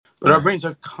But our brains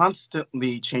are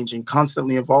constantly changing,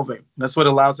 constantly evolving. That's what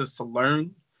allows us to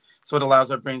learn. So it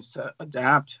allows our brains to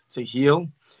adapt, to heal.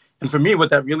 And for me, what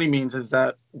that really means is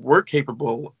that we're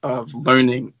capable of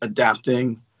learning,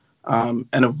 adapting, and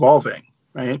evolving,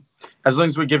 right? As long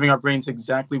as we're giving our brains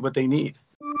exactly what they need.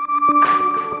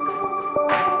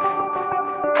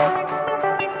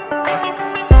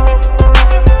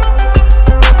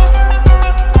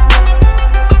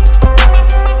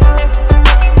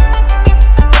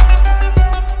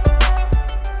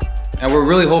 And we're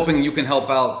really hoping you can help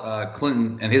out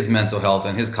Clinton and his mental health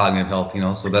and his cognitive health,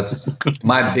 So that's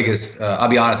my biggest, I'll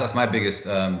be honest, that's my biggest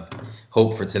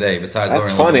hope for today. Besides,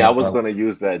 that's funny. I was going to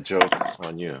use that joke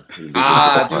on you. Dude,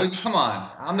 come on.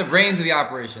 I'm the brains of the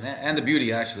operation and the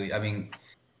beauty, actually. I mean,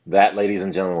 that, ladies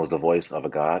and gentlemen, was the voice of a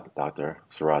god, Dr.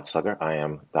 Suraj Saggar. I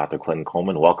am Dr. Clinton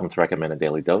Coleman. Welcome to Recommended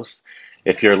Daily Dose.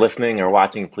 If you're listening or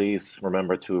watching, please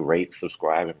remember to rate,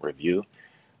 subscribe, and review.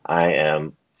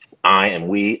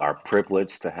 We are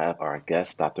privileged to have our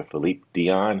guest, Dr. Philippe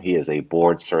Dion. He is a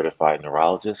board-certified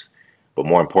neurologist, but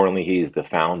more importantly, he is the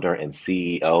founder and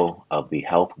CEO of the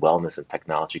health, wellness, and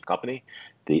technology company,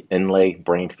 the Inlay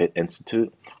BrainFit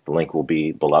Institute. The link will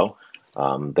be below.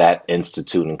 That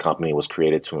institute and company was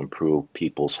created to improve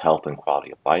people's health and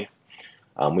quality of life.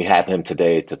 We have him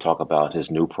today to talk about his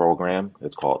new program.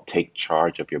 It's called Take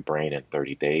Charge of Your Brain in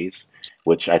 30 Days,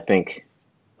 which I think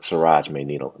Suraj may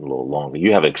need a little longer.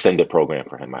 You have an extended program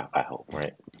for him, I hope,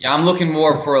 right? Yeah, I'm looking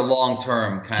more for a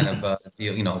long-term kind of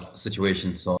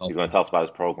situation. So he's going to tell us about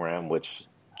his program, which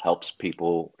helps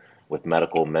people with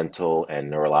medical, mental,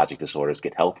 and neurologic disorders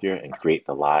get healthier and create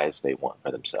the lives they want for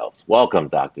themselves. Welcome,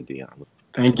 Dr. Dion.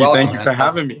 Thank you. Thank you for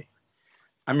having me.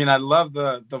 I mean, I love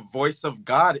the voice of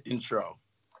God intro.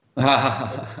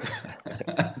 But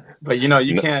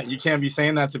you can't be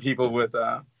saying that to people with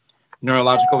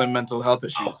neurological and mental health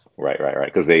issues. Right.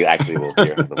 Because they actually will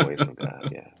hear the voice of God.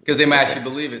 Yeah. Because they might actually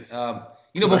believe it.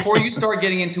 Before you start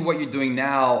getting into what you're doing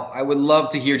now, I would love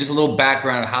to hear just a little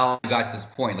background of how you got to this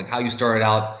point, like how you started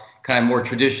out kind of more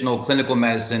traditional clinical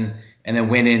medicine and then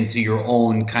went into your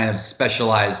own kind of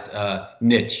specialized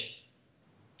niche.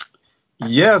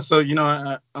 Yeah, so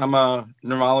I'm a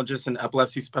neurologist and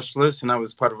epilepsy specialist, and I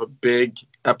was part of a big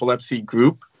epilepsy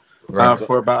group. Right.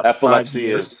 For about epilepsy 5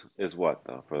 years. is what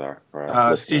though for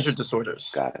our seizure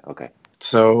disorders. Got it. Okay.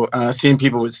 So seeing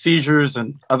people with seizures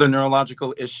and other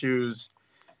neurological issues,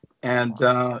 and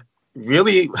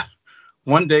really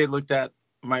one day looked at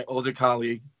my older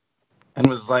colleague and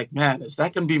was like, "Man, is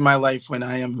that gonna be my life when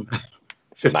I am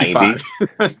 55?"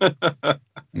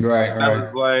 Right. I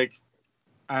was like,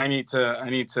 I need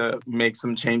to make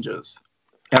some changes.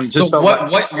 So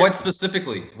what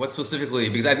specifically?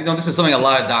 Because I know this is something a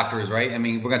lot of doctors, right? I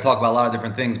mean, we're going to talk about a lot of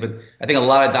different things, but I think a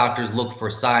lot of doctors look for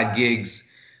side gigs,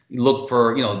 look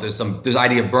for, there's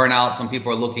idea of burnout. Some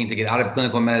people are looking to get out of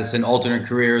clinical medicine, alternate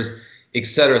careers, et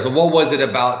cetera. So what was it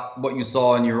about what you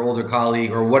saw in your older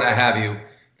colleague or what have you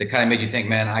that kind of made you think,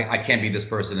 man, I can't be this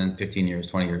person in 15 years,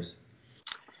 20 years?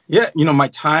 Yeah, my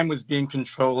time was being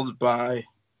controlled by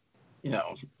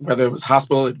whether it was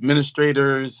hospital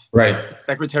administrators, right,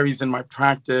 secretaries in my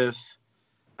practice.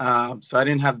 So I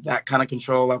didn't have that kind of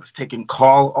control. I was taking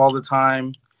call all the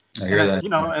time. I hear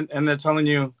that. And they're telling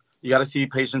you got to see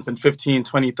patients in 15,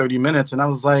 20, 30 minutes. And I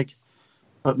was like,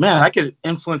 but man, I could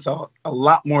influence a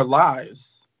lot more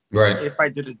lives if I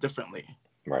did it differently.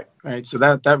 Right. So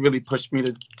that really pushed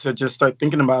me to just start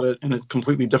thinking about it in a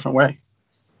completely different way.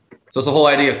 So it's the whole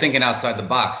idea of thinking outside the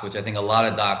box, which I think a lot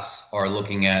of docs are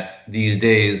looking at these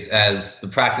days as the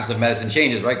practice of medicine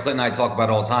changes, right? Clinton and I talk about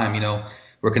it all the time.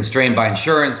 We're constrained by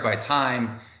insurance, by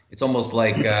time. It's almost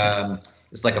like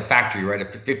it's like a factory, right?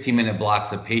 15-minute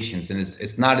blocks of patients, and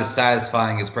it's not as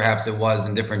satisfying as perhaps it was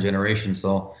in different generations.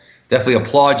 So definitely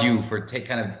applaud you for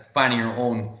kind of finding your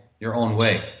own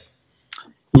way.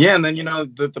 Yeah, and then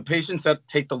the patients that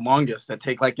take the longest, that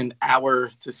take like an hour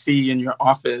to see in your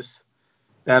office,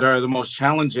 that are the most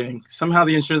challenging, somehow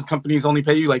the insurance companies only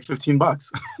pay you like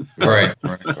 $15. Right.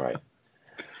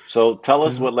 So tell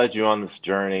us what led you on this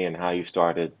journey and how you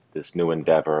started this new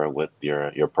endeavor with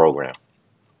your program.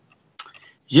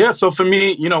 Yeah, so for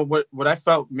me, what I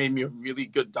felt made me a really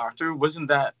good doctor wasn't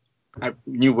that I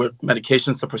knew what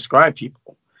medications to prescribe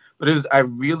people, but it was I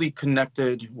really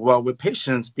connected well with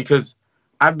patients because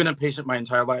I've been a patient my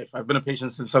entire life. I've been a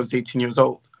patient since I was 18 years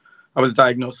old. I was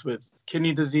diagnosed with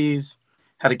kidney disease,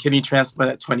 had a kidney transplant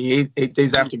at 8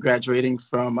 days after graduating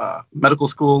from medical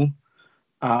school.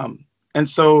 And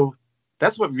so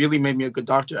that's what really made me a good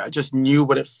doctor. I just knew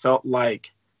what it felt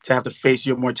like to have to face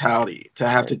your mortality, to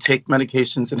have to take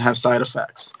medications and have side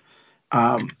effects.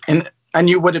 And I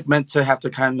knew what it meant to have to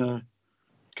kind of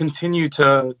continue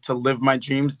to live my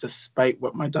dreams despite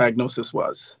what my diagnosis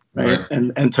was, right?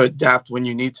 Right. And to adapt when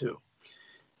you need to.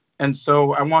 And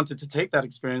so I wanted to take that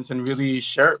experience and really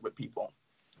share it with people,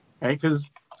 right? Because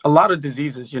a lot of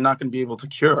diseases you're not going to be able to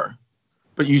cure,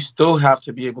 but you still have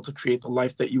to be able to create the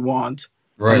life that you want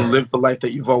Right. and live the life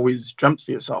that you've always dreamt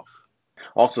for yourself.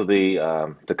 Also,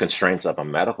 the constraints of a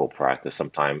medical practice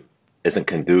sometimes isn't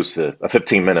conducive. A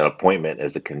 15-minute appointment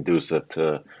isn't conducive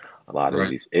to a lot of Right.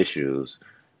 these issues.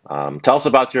 Tell us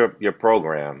about your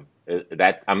program.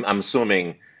 That I'm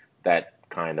assuming that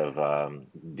kind of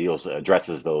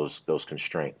addresses those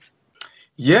constraints.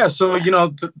 Yeah, so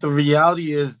the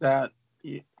reality is that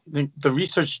the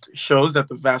research shows that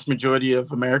the vast majority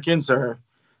of Americans are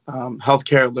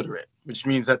healthcare illiterate, which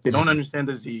means that they don't Mhm. understand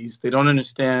disease, they don't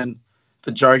understand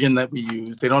the jargon that we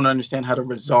use, they don't understand how to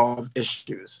resolve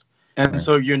issues. And Right.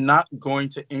 so you're not going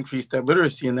to increase their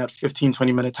literacy in that 15,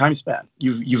 20-minute time span.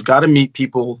 You've got to meet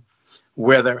people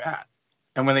where they're at.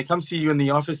 And when they come see you in the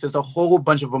office, there's a whole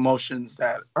bunch of emotions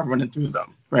that are running through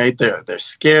them, right? They're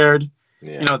scared.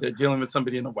 Yeah. They're dealing with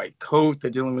somebody in a white coat.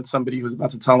 They're dealing with somebody who's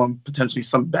about to tell them potentially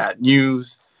some bad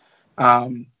news.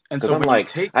 And Because so I'm when you like,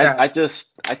 take I that,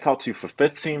 just I talked to you for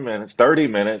 15 minutes, 30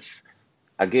 minutes.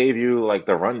 I gave you like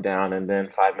the rundown, and then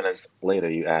 5 minutes later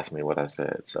you asked me what I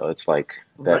said. So it's like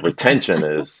that right, retention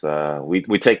is we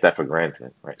take that for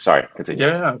granted, right? Sorry, continue.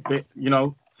 yeah,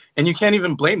 and you can't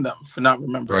even blame them for not Right.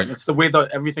 remembering. It's the way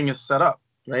that everything is set up,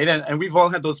 right? And we've all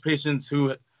had those patients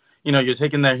who, you're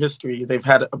taking their history. They've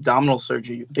had abdominal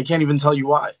surgery. They can't even tell you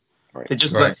why. Right. They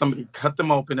just let Right. somebody cut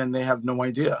them open and they have no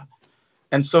idea.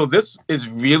 And so this is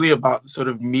really about sort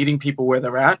of meeting people where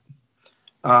they're at,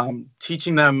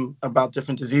 teaching them about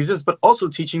different diseases, but also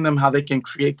teaching them how they can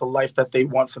create the life that they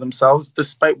want for themselves,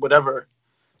 despite whatever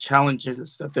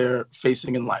challenges that they're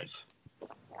facing in life.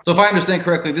 So if I understand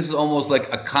correctly, this is almost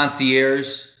like a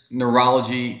concierge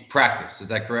neurology practice. Is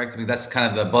that correct? I mean, that's kind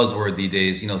of the buzzword these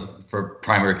days, for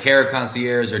primary care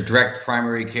concierge or direct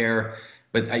primary care.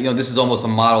 But this is almost a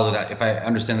model that, if I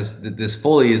understand this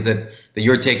fully, is that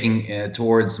you're taking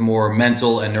towards more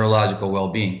mental and neurological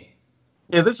well-being.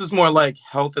 Yeah, this is more like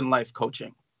health and life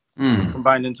coaching Mm.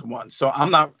 combined into one. So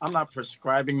I'm not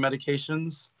prescribing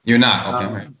medications. You're not.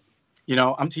 Okay.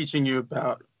 Right. I'm teaching you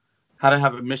about how to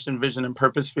have a mission, vision, and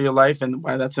purpose for your life, and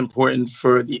why that's important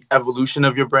for the evolution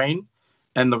of your brain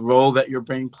and the role that your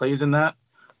brain plays in that.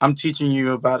 I'm teaching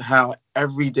you about how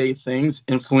everyday things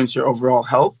influence your overall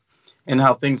health and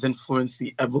how things influence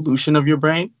the evolution of your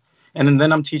brain. And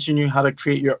then I'm teaching you how to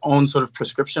create your own sort of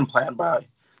prescription plan by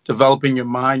developing your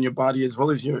mind, your body, as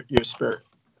well as your spirit.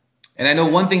 And I know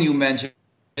one thing you mentioned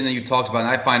and that you talked about, and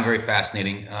I find very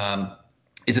fascinating,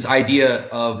 is this idea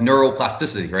of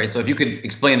neuroplasticity, right? So if you could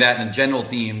explain that in a general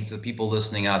theme to the people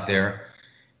listening out there,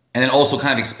 and then also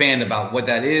kind of expand about what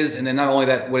that is, and then not only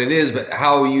that, what it is, but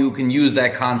how you can use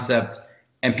that concept,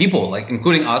 and people, like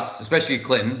including us, especially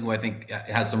Clinton, who I think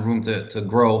has some room to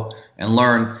grow and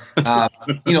learn,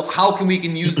 how we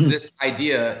can use this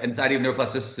idea and this idea of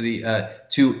neuroplasticity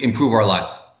to improve our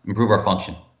lives, improve our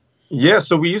function. Yeah,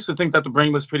 so we used to think that the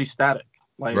brain was pretty static.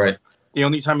 Like, Right. the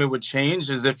only time it would change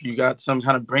is if you got some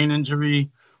kind of brain injury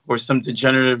or some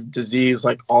degenerative disease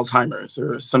like Alzheimer's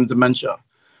or some dementia.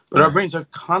 But our brains are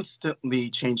constantly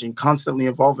changing, constantly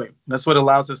evolving. That's what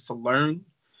allows us to learn.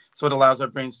 It's what allows our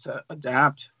brains to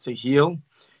adapt, to heal.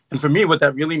 And for me, what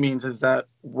that really means is that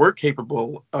we're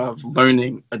capable of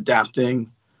learning, adapting,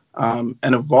 and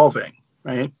evolving,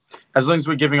 right? As long as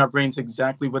we're giving our brains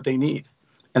exactly what they need.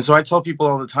 And so I tell people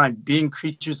all the time, being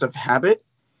creatures of habit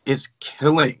is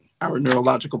killing our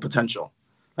neurological potential.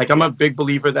 Like, I'm a big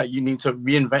believer that you need to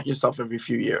reinvent yourself every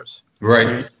few years.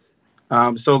 Right.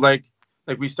 So like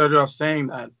we started off saying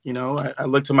that, I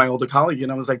looked to my older colleague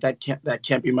and I was like, that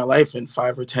can't be my life in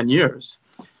 5 or 10 years.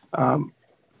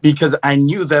 Because I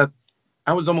knew that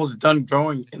I was almost done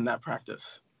growing in that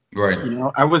practice. Right.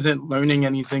 I wasn't learning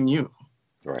anything new.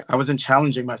 Right. I wasn't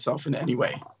challenging myself in any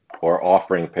way. Or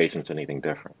offering patients anything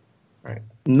different. Right.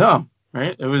 No,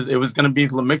 right? It was going to be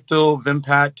Lamictal,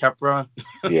 Vimpat, Keppra.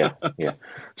 Yeah.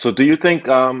 So do you think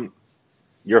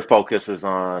your focus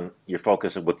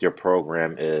with your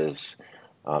program is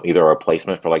either a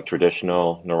replacement for like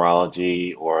traditional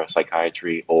neurology or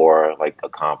psychiatry, or like a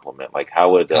complement? Like,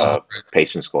 how would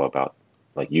patients go about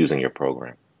like using your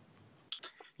program?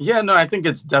 Yeah, no, I think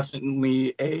it's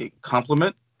definitely a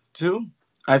complement too.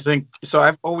 I think so.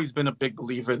 I've always been a big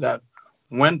believer that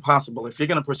when possible, if you're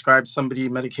going to prescribe somebody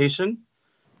medication,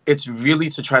 it's really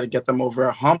to try to get them over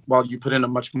a hump while you put in a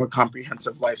much more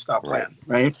comprehensive lifestyle plan,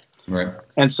 right? Right.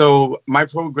 And so my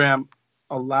program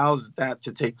allows that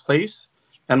to take place.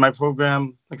 And my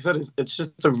program, like I said, it's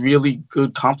just a really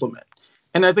good complement.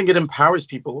 And I think it empowers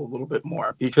people a little bit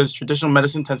more because traditional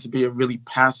medicine tends to be a really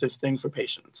passive thing for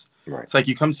patients. Right. It's like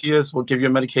you come see us, we'll give you a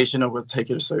medication, or we'll take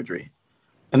you to surgery.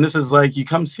 And this is like you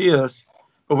come see us,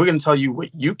 but we're going to tell you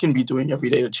what you can be doing every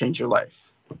day to change your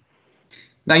life.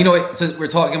 Now, you know what, since we're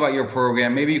talking about your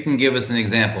program, maybe you can give us an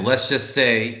example. Let's just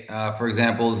say, for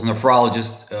example, as a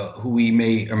nephrologist who we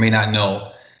may or may not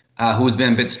know, who's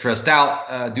been a bit stressed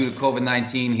out due to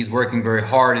COVID-19. He's working very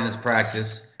hard in his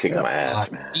practice. Kicking my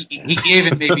ass, man. He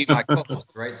even may be my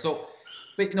co-host, right? So,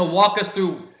 but, walk us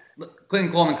through. Dr.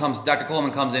 Coleman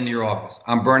comes into your office.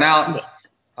 I'm burnt out.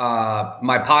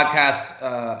 My podcast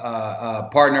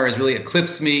partner has really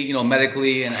eclipsed me,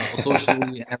 medically and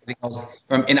socially and everything else.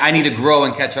 And I need to grow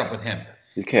and catch up with him.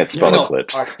 You can't spell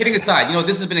eclipse. Kidding aside,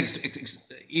 this has been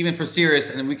even for serious,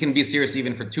 and we can be serious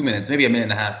even for 2 minutes, maybe a minute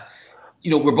and a half.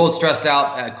 We're both stressed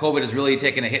out. COVID has really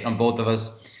taken a hit on both of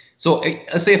us. So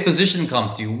let's say a physician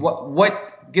comes to you.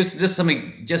 What gives just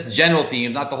something, just general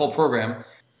theme, not the whole program.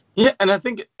 Yeah, and I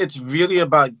think it's really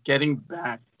about getting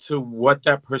back to what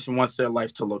that person wants their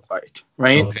life to look like,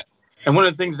 right? Okay. And one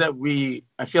of the things that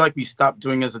I feel like we stopped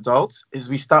doing as adults is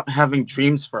we stop having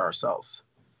dreams for ourselves.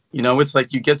 It's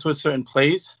like you get to a certain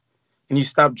place and you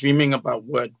stop dreaming about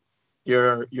what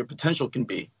your potential can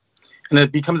be. And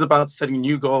it becomes about setting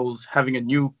new goals, having a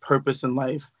new purpose in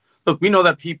life. Look, we know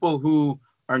that people who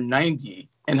are 90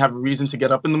 and have a reason to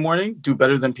get up in the morning do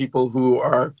better than people who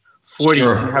are 40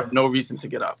 and have no reason to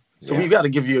get up. So we've got to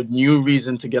give you a new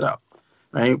reason to get up,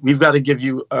 right? We've got to give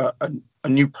you a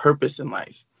new purpose in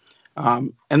life.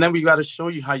 And then we've got to show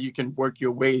you how you can work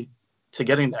your way to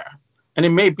getting there. And it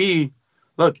may be,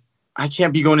 look, I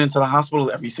can't be going into the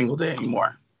hospital every single day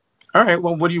anymore. All right,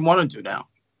 well, what do you want to do now?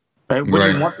 Right? What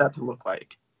do you want that to look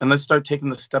like? And let's start taking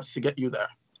the steps to get you there.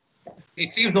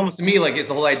 It seems almost to me like it's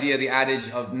the whole idea, the adage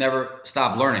of never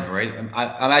stop learning, right?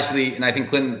 I'm actually, and I think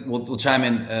Clinton will chime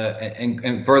in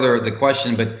and further the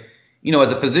question, but,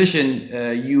 as a physician,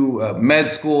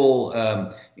 med school,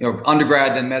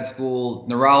 undergrad, then med school,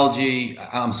 neurology,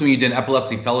 I'm assuming you did an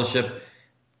epilepsy fellowship.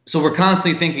 So we're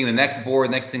constantly thinking the next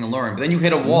thing to learn. But then you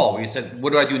hit a wall where you said,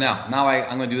 what do I do now? Now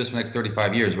I'm going to do this for the next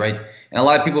 35 years, right? And a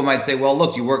lot of people might say, well,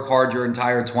 look, you work hard your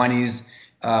entire 20s.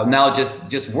 Now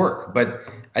just work. But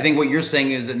I think what you're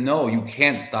saying is that, no, you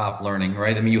can't stop learning,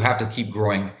 right? I mean, you have to keep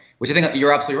growing, which I think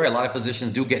you're absolutely right. A lot of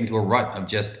physicians do get into a rut of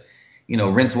just,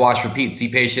 rinse, wash, repeat, see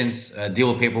patients,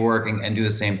 deal with paperwork and do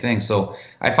the same thing. So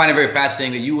I find it very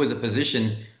fascinating that you as a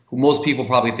physician, who most people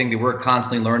probably think that we're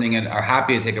constantly learning and are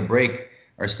happy to take a break,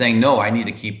 are saying, no, I need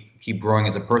to keep growing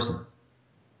as a person.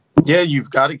 Yeah, you've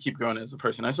got to keep growing as a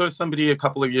person. I saw somebody a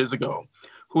couple of years ago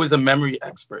who was a memory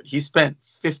expert. He spent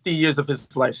 50 years of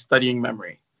his life studying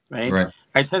memory, right?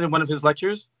 I attended one of his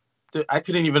lectures. I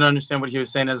couldn't even understand what he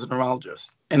was saying as a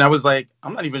neurologist. And I was like,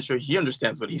 I'm not even sure he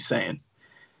understands what he's saying.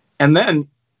 And then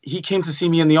he came to see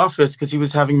me in the office because he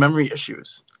was having memory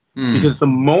issues. Because the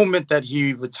moment that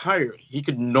he retired, he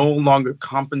could no longer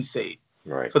compensate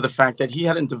for the fact that he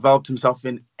hadn't developed himself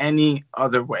in any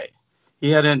other way. He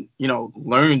hadn't,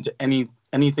 learned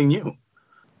anything new.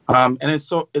 And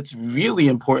it's really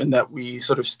important that we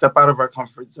sort of step out of our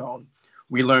comfort zone.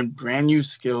 We learn brand new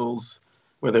skills,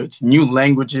 whether it's new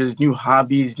languages, new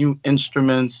hobbies, new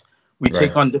instruments. We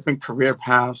take on different career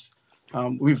paths.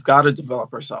 We've got to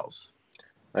develop ourselves.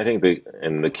 I think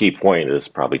the key point is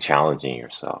probably challenging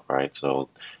yourself, right? So,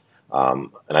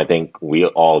 and I think we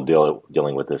all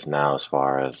dealing with this now as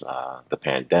far as the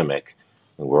pandemic.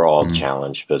 We're all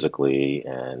challenged physically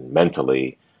and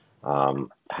mentally.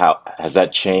 How has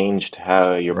that changed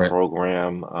how your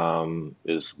program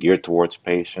is geared towards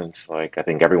patients? Like, I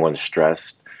think everyone's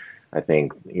stressed. I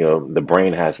think, the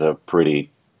brain has a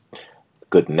pretty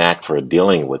good knack for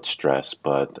dealing with stress,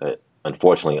 but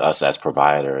unfortunately, us as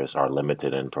providers are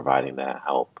limited in providing that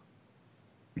help.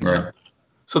 Right.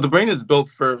 So the brain is built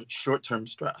for short-term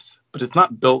stress, but it's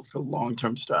not built for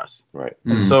long-term stress. Right.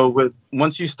 And so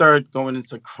once you start going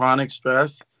into chronic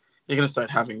stress, you're going to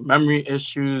start having memory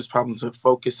issues, problems with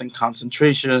focus and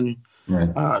concentration,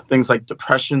 things like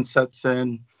depression sets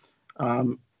in.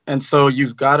 And so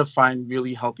you've got to find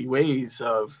really healthy ways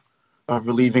of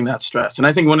relieving that stress. And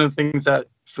I think one of the things that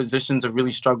physicians are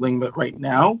really struggling with right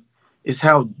now is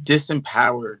how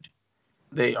disempowered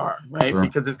they are, right?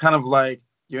 Because it's kind of like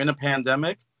you're in a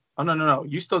pandemic. Oh, no.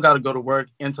 You still got to go to work,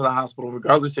 into the hospital,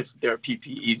 regardless if there are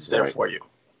PPEs there for you.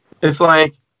 It's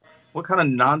like, what kind of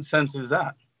nonsense is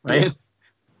that, right?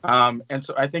 And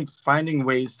so I think finding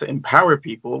ways to empower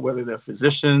people, whether they're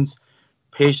physicians,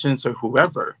 patients, or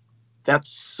whoever, that's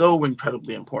so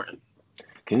incredibly important.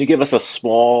 Can you give us a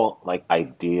small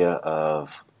idea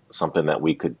of something that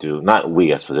we could do, not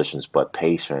we as physicians, but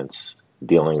patients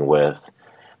dealing with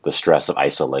the stress of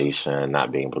isolation,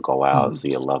 not being able to go out,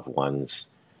 see your loved ones,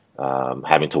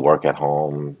 having to work at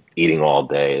home, eating all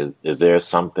day. Is there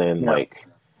something Yeah. like,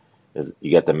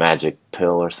 you get the magic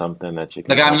pill or something that you can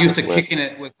Like I'm help used us to with? kicking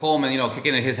it with Coleman,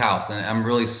 kicking at his house, and I'm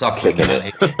really suffering. Kicking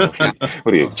it.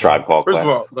 What are you, Tribe Called First of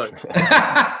all, Quest? look,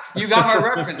 You got my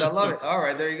reference. I love it. All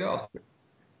right, there you go.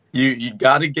 you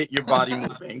got to get your body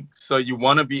moving. So you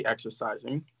want to be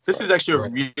exercising. This is actually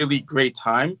a really great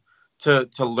time to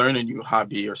learn a new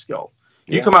hobby or skill.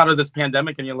 You Yeah. come out of this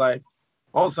pandemic and you're like,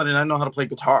 all of a sudden I know how to play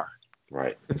guitar.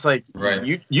 Right. It's like Right.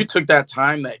 you took that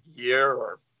time, that year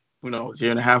or who knows,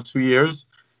 year and a half, 2 years,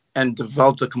 and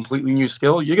developed a completely new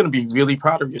skill. You're going to be really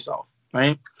proud of yourself,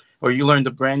 right? Or you learned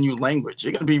a brand new language.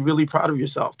 You're going to be really proud of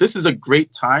yourself. This is a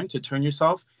great time to turn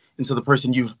yourself into the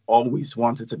person you've always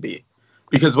wanted to be.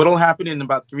 Because what will happen in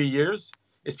about 3 years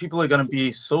is people are going to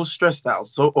be so stressed out,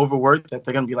 so overworked that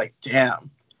they're going to be like,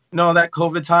 damn, that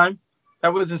COVID time,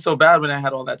 that wasn't so bad when I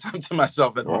had all that time to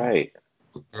myself at home. Right.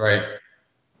 Right.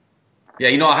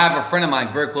 Yeah, I have a friend of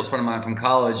mine, very close friend of mine from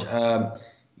college.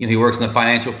 He works in the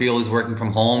financial field. He's working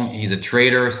from home. He's a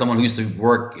trader, someone who used to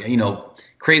work,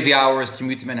 crazy hours,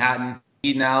 commute to Manhattan.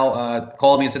 He now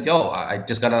called me and said, yo, I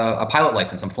just got a pilot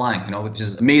license. I'm flying, which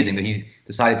is amazing that he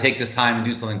decided to take this time and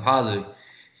do something positive.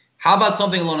 How about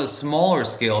something on a smaller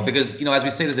scale? Because, as we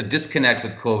say, there's a disconnect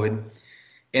with COVID.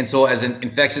 And so as an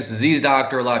infectious disease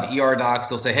doctor, a lot of ER docs,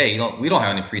 they'll say, hey, we don't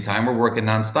have any free time. We're working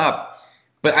nonstop.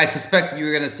 But I suspect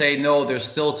you're going to say, no, there's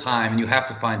still time and you have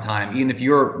to find time. Even if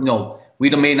we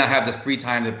may not have the free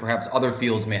time that perhaps other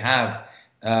fields may have.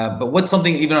 But what's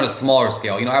something even on a smaller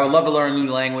scale? I would love to learn a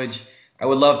new language. I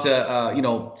would love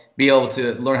to, be able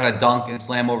to learn how to dunk and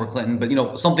slam over Clinton.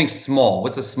 But, something small.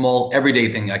 What's a small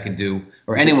everyday thing I could do,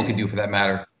 or anyone could do for that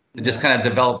matter, to just kind of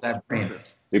develop that brain?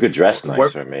 You could dress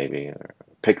nicer, maybe, or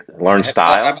learn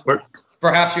style.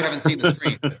 Perhaps you haven't seen the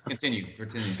screen. Let's continue.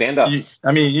 Stand up.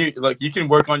 You can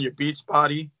work on your beach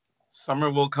body. Summer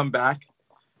will come back.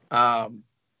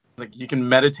 You can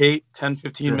meditate 10,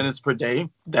 15 minutes per day.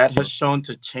 That has shown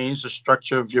to change the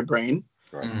structure of your brain.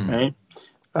 Right.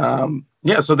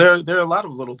 So there are a lot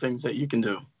of little things that you can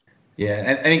do.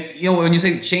 Yeah. And when you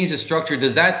say change the structure,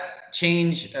 does that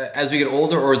change as we get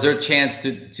older, or is there a chance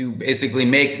to basically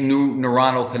make new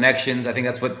neuronal connections? I think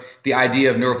that's what the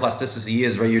idea of neuroplasticity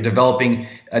is, right? You're developing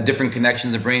different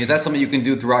connections in the brain. Is that something you can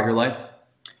do throughout your life?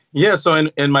 Yeah. So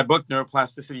in my book,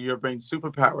 Neuroplasticity, Your Brain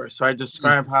Superpower, so I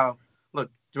describe how,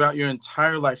 look, throughout your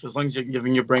entire life, as long as you're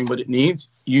giving your brain what it needs,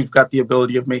 you've got the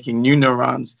ability of making new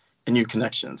neurons and new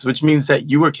connections, which means that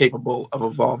you are capable of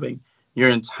evolving your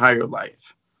entire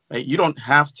life. Right? You don't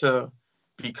have to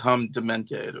become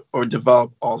demented or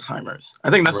develop Alzheimer's. I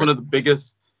think that's one of the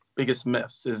biggest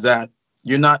myths, is that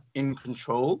you're not in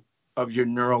control of your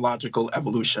neurological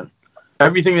evolution.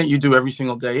 Everything that you do every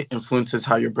single day influences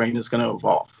how your brain is going to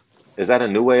evolve. Is that a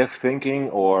new way of thinking,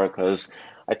 or because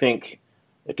I think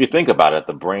if you think about it,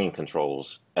 the brain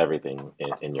controls everything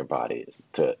in your body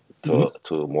to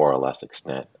more or less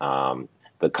extent.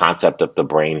 The concept of the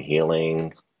brain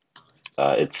healing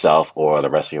itself or the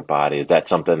rest of your body, is that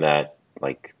something that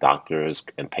like doctors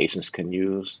and patients can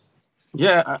use?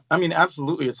 Yeah, I mean,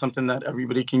 absolutely. It's something that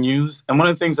everybody can use. And one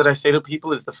of the things that I say to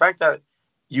people is the fact that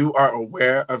you are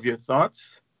aware of your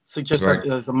thoughts suggests that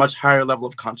there's a much higher level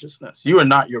of consciousness. You are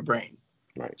not your brain.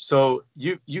 Right. So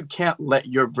you can't let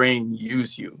your brain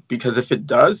use you, because if it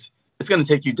does, it's going to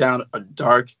take you down a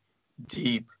dark,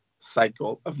 deep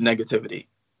cycle of negativity.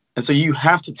 And so you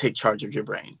have to take charge of your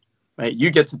brain, right? You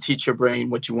get to teach your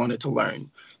brain what you want it to learn.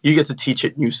 You get to teach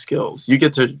it new skills. You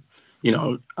get to,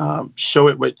 show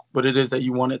it what it is that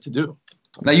you want it to do.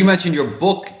 Now, you mentioned your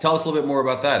book. Tell us a little bit more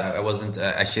about that. I wasn't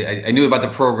I knew about the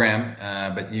program,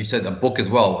 but you said a book as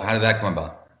well. How did that come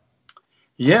about?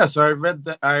 Yeah, so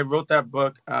I wrote that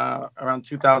book around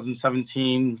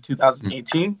 2017,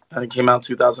 2018, and it came out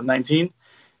 2019.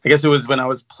 I guess it was when I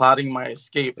was plotting my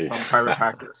escape from private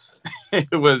practice.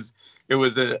 It was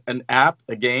an app,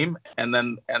 a game, and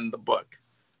the book.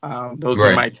 Those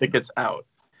were my tickets out.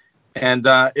 And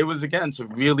it was, again, to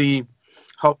really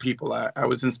help people. I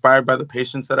was inspired by the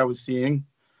patients that I was seeing.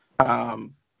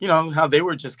 How they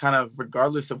were just kind of,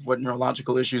 regardless of what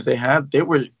neurological issues they had, they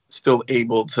were still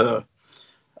able to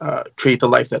create the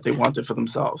life that they wanted for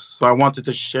themselves. So I wanted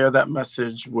to share that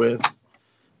message with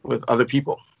other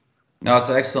people. No, it's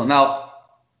excellent. Now,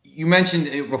 you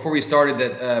mentioned before we started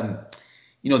that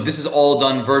this is all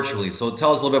done virtually. So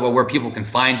tell us a little bit about where people can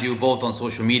find you, both on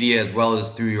social media as well as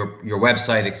through your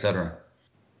website, et cetera.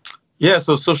 Yeah,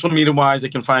 so social media wise, they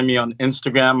can find me on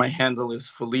Instagram. My handle is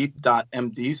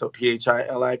Philippe.md, so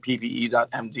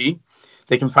PHILIPPE.md.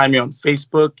 They can find me on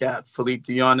Facebook at Philippe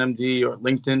Dion MD or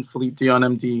LinkedIn Philippe Dion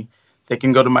MD. They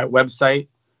can go to my website,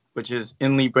 which is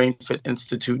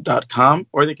inleybrainfitinstitute.com,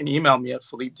 or they can email me at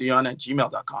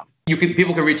philippedion@gmail.com.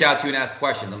 People can reach out to you and ask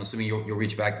questions. I'm assuming you'll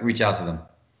reach out to them.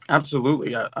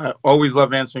 Absolutely. I always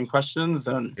love answering questions,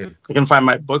 and Good. they can find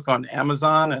my book on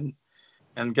Amazon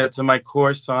and get to my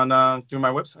course on through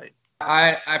my website.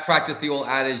 I practice the old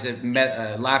adage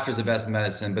that laughter is the best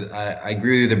medicine, but I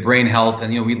agree with you, the brain health,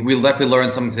 and we definitely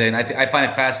learned something today, and I find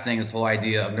it fascinating, this whole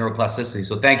idea of neuroplasticity.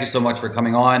 So thank you so much for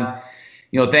coming on.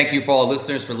 Thank you for all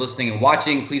listeners for listening and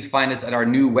watching. Please find us at our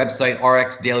new website,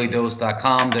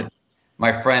 rxdailydose.com, that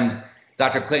my friend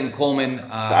Dr. Clinton Coleman,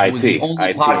 who is the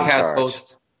only podcast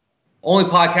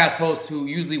host who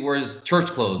usually wears church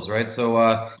clothes, right?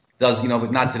 So does,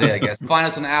 but not today, I guess. Find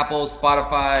us on Apple,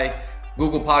 Spotify,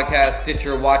 Google Podcasts,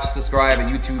 Stitcher. Watch, subscribe at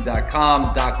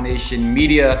youtube.com, Doc Nation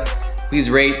Media. Please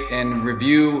rate and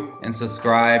review and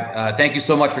subscribe. Thank you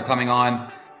so much for coming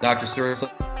on, Dr. Sir.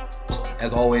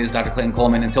 As always, Dr. Clinton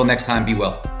Coleman. Until next time, be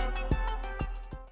well.